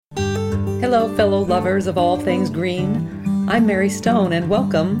Hello, fellow lovers of all things green. I'm Mary Stone, and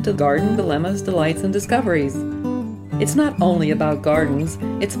welcome to Garden Dilemmas, Delights, and Discoveries. It's not only about gardens,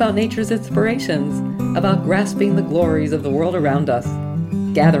 it's about nature's inspirations, about grasping the glories of the world around us,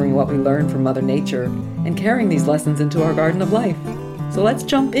 gathering what we learn from Mother Nature, and carrying these lessons into our garden of life. So let's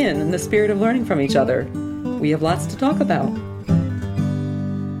jump in the spirit of learning from each other. We have lots to talk about.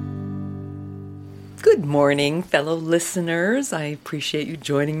 Good morning, fellow listeners. I appreciate you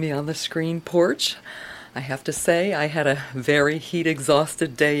joining me on the screen porch. I have to say, I had a very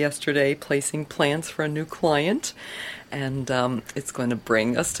heat-exhausted day yesterday placing plants for a new client, and it's going to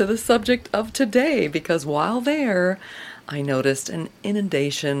bring us to the subject of today, because while there, I noticed an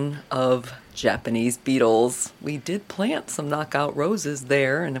inundation of Japanese beetles. We did plant some knockout roses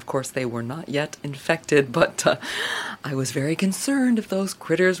there, and of course they were not yet infected, but I was very concerned if those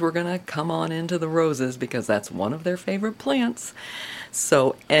critters were going to come on into the roses, because that's one of their favorite plants.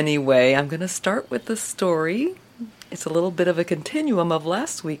 So anyway, I'm going to start with the story. It's a little bit of a continuum of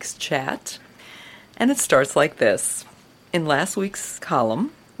last week's chat, and it starts like this. In last week's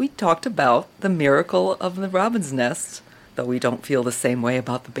column, we talked about the miracle of the robin's nest, though we don't feel the same way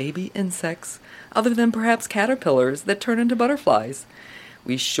about the baby insects, other than perhaps caterpillars that turn into butterflies.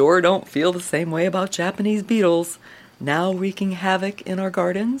 We sure don't feel the same way about Japanese beetles, now wreaking havoc in our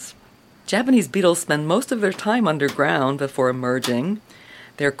gardens. Japanese beetles spend most of their time underground before emerging.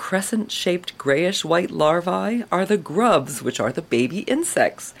 Their crescent-shaped grayish-white larvae are the grubs, which are the baby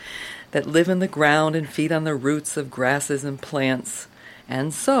insects that live in the ground and feed on the roots of grasses and plants.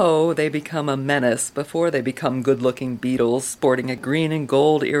 And so they become a menace before they become good-looking beetles, sporting a green and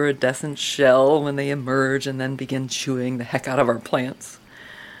gold iridescent shell when they emerge and then begin chewing the heck out of our plants.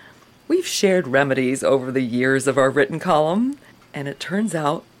 We've shared remedies over the years of our written column, and it turns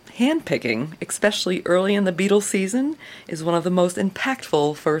out hand-picking, especially early in the beetle season, is one of the most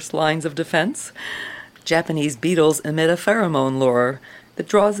impactful first lines of defense. Japanese beetles emit a pheromone lure that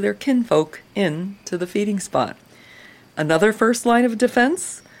draws their kinfolk in to the feeding spot. Another first line of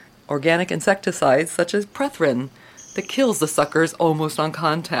defense? Organic insecticides such as Prethrin that kills the suckers almost on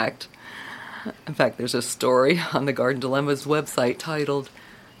contact. In fact, there's a story on the Garden Dilemmas website titled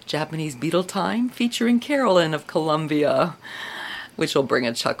Japanese Beetle Time featuring Carolyn of Columbia, which will bring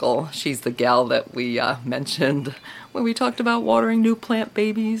a chuckle. She's the gal that we mentioned when we talked about watering new plant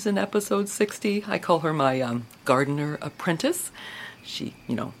babies in episode 60. I call her my gardener apprentice. She,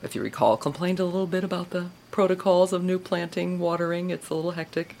 if you recall, complained a little bit about the protocols of new planting, watering. It's a little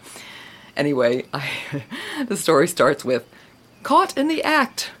hectic. Anyway, the story starts with, caught in the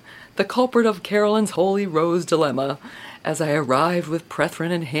act, the culprit of Carolyn's Holy Rose dilemma. As I arrived with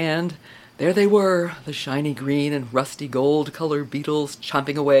Prethrin in hand, there they were, the shiny green and rusty gold colored beetles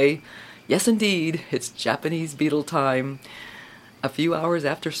chomping away. Yes, indeed, it's Japanese beetle time. A few hours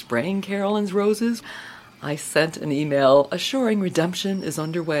after spraying Carolyn's roses, I sent an email assuring redemption is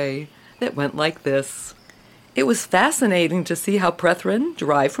underway that went like this. It was fascinating to see how Prethrin,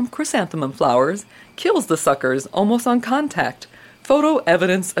 derived from chrysanthemum flowers, kills the suckers almost on contact. Photo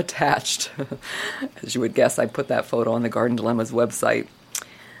evidence attached. As you would guess, I put that photo on the Garden Dilemmas website.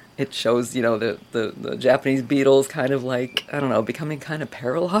 It shows, the Japanese beetles kind of like, becoming kind of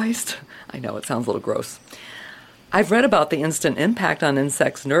paralyzed. I know, it sounds a little gross. I've read about the instant impact on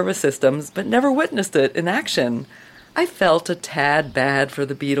insects' nervous systems, but never witnessed it in action. I felt a tad bad for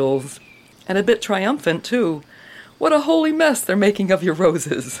the beetles, and a bit triumphant, too. What a holy mess they're making of your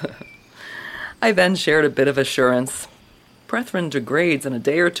roses. I then shared a bit of assurance. Prethrin degrades in a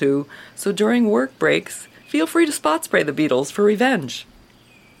day or two, so during work breaks, feel free to spot spray the beetles for revenge.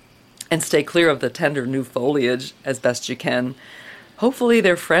 And stay clear of the tender new foliage as best you can. Hopefully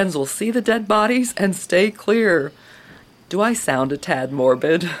their friends will see the dead bodies and stay clear. Do I sound a tad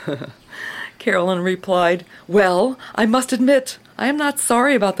morbid? Carolyn replied, well, I must admit, I am not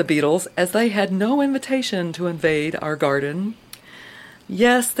sorry about the beetles, as they had no invitation to invade our garden.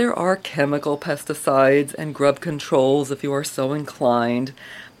 Yes, there are chemical pesticides and grub controls if you are so inclined,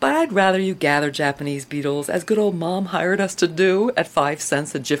 but I'd rather you gather Japanese beetles, as good old Mom hired us to do, at 5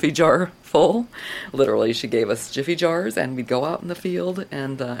 cents a jiffy jar full. Literally, she gave us jiffy jars, and we'd go out in the field,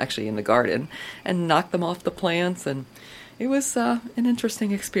 and actually in the garden, and knock them off the plants, and it was an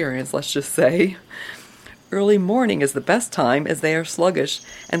interesting experience, let's just say. Early morning is the best time, as they are sluggish,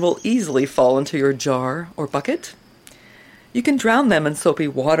 and will easily fall into your jar or bucket. You can drown them in soapy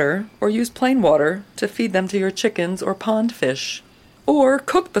water, or use plain water to feed them to your chickens or pond fish. Or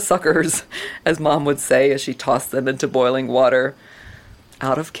cook the suckers, as Mom would say as she tossed them into boiling water.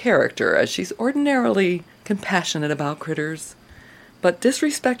 Out of character, as she's ordinarily compassionate about critters. But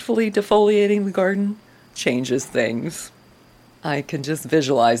disrespectfully defoliating the garden changes things. I can just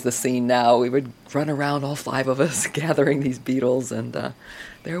visualize the scene now. We would run around, all 5 of us, gathering these beetles, and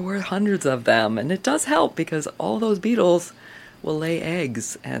there were hundreds of them. And it does help because all those beetles will lay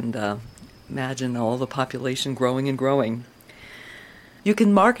eggs, and imagine all the population growing and growing. You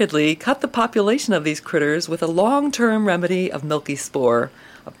can markedly cut the population of these critters with a long-term remedy of milky spore,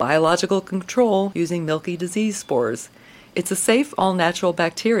 a biological control using milky disease spores. It's a safe, all-natural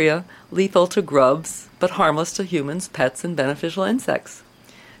bacteria, lethal to grubs, but harmless to humans, pets, and beneficial insects.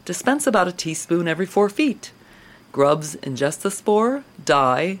 Dispense about a teaspoon every 4 feet. Grubs ingest the spore,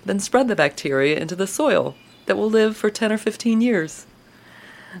 die, then spread the bacteria into the soil that will live for 10 or 15 years.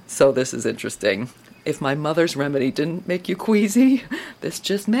 So this is interesting. If my mother's remedy didn't make you queasy, this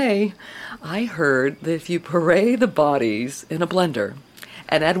just may. I heard that if you puree the bodies in a blender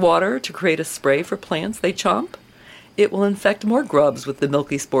and add water to create a spray for plants they chomp, it will infect more grubs with the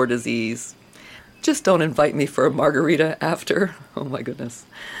milky spore disease. Just don't invite me for a margarita after. Oh my goodness.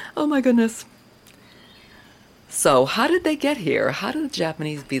 Oh my goodness. So how did they get here? How did the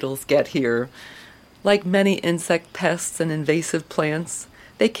Japanese beetles get here? Like many insect pests and invasive plants,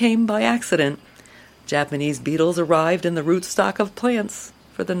 they came by accident. Japanese beetles arrived in the rootstock of plants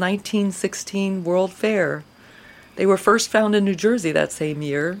for the 1916 World Fair. They were first found in New Jersey that same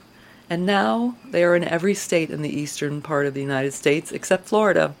year, and now they are in every state in the eastern part of the United States except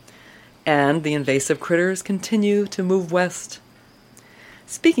Florida, and the invasive critters continue to move west.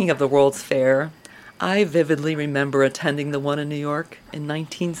 Speaking of the World's Fair, I vividly remember attending the one in New York in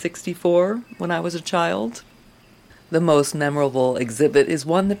 1964 when I was a child. The most memorable exhibit is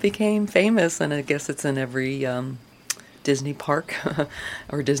one that became famous, and I guess it's in every Disney park,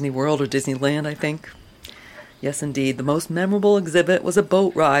 or Disney World, or Disneyland, I think. Yes, indeed, the most memorable exhibit was a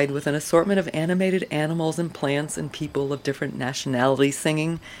boat ride with an assortment of animated animals and plants and people of different nationalities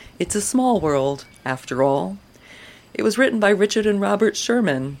singing "It's a Small World, After All." It was written by Richard and Robert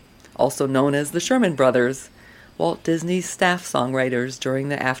Sherman, also known as the Sherman Brothers, Walt Disney's staff songwriters during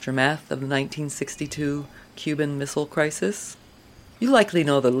the aftermath of the 1962 Cuban Missile Crisis. You likely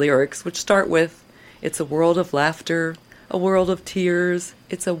know the lyrics, which start with, "It's a world of laughter, a world of tears,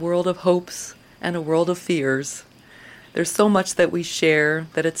 it's a world of hopes, and a world of fears. There's so much that we share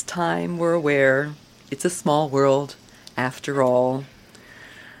that it's time we're aware. It's a small world, after all."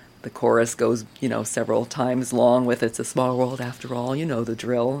 The chorus goes, several times long with "It's a small world, after all." You know the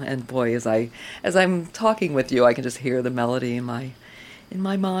drill. And boy, as I'm talking with you, I can just hear the melody in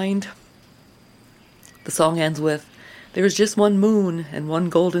my mind. The song ends with, "There is just one moon and one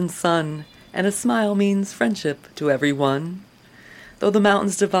golden sun, and a smile means friendship to everyone. Though the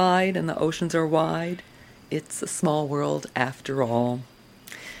mountains divide and the oceans are wide, it's a small world after all."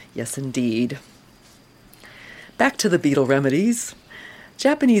 Yes, indeed. Back to the beetle remedies.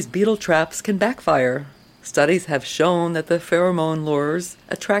 Japanese beetle traps can backfire. Studies have shown that the pheromone lures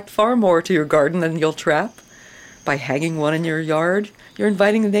attract far more to your garden than you'll trap. By hanging one in your yard, you're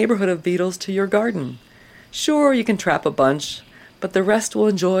inviting the neighborhood of beetles to your garden. Sure, you can trap a bunch, but the rest will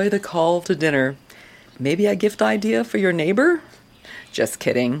enjoy the call to dinner. Maybe a gift idea for your neighbor? Just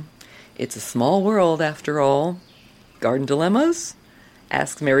kidding. It's a small world after all. Garden dilemmas?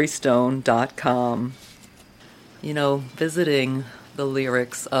 AskMaryStone.com. Visiting the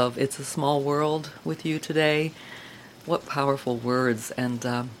lyrics of "It's a Small World" with you today, what powerful words,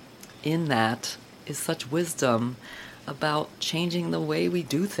 and in that is such wisdom about changing the way we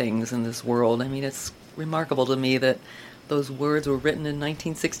do things in this world. I mean, it's remarkable to me that those words were written in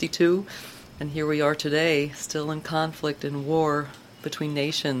 1962, and here we are today, still in conflict and war between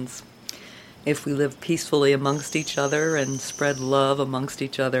nations. If we live peacefully amongst each other and spread love amongst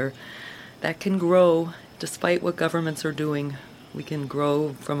each other, that can grow despite what governments are doing. We can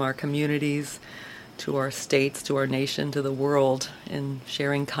grow from our communities to our states, to our nation, to the world in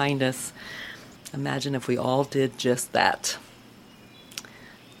sharing kindness. Imagine if we all did just that.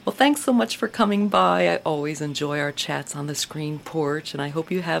 Well, thanks so much for coming by. I always enjoy our chats on the screen porch, and I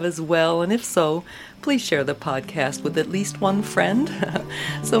hope you have as well. And if so, please share the podcast with at least one friend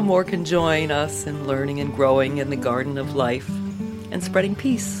so more can join us in learning and growing in the garden of life and spreading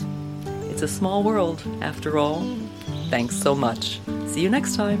peace. It's a small world, after all. Thanks so much. See you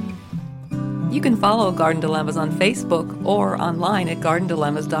next time. You can follow Garden Dilemmas on Facebook or online at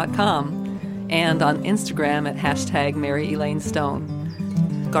gardendilemmas.com and on Instagram at #MaryElaineStone.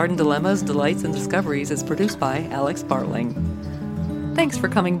 Garden Dilemmas, Delights, and Discoveries is produced by Alex Bartling. Thanks for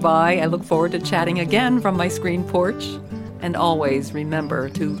coming by. I look forward to chatting again from my screen porch. And always remember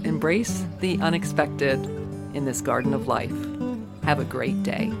to embrace the unexpected in this garden of life. Have a great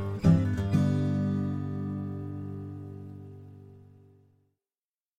day.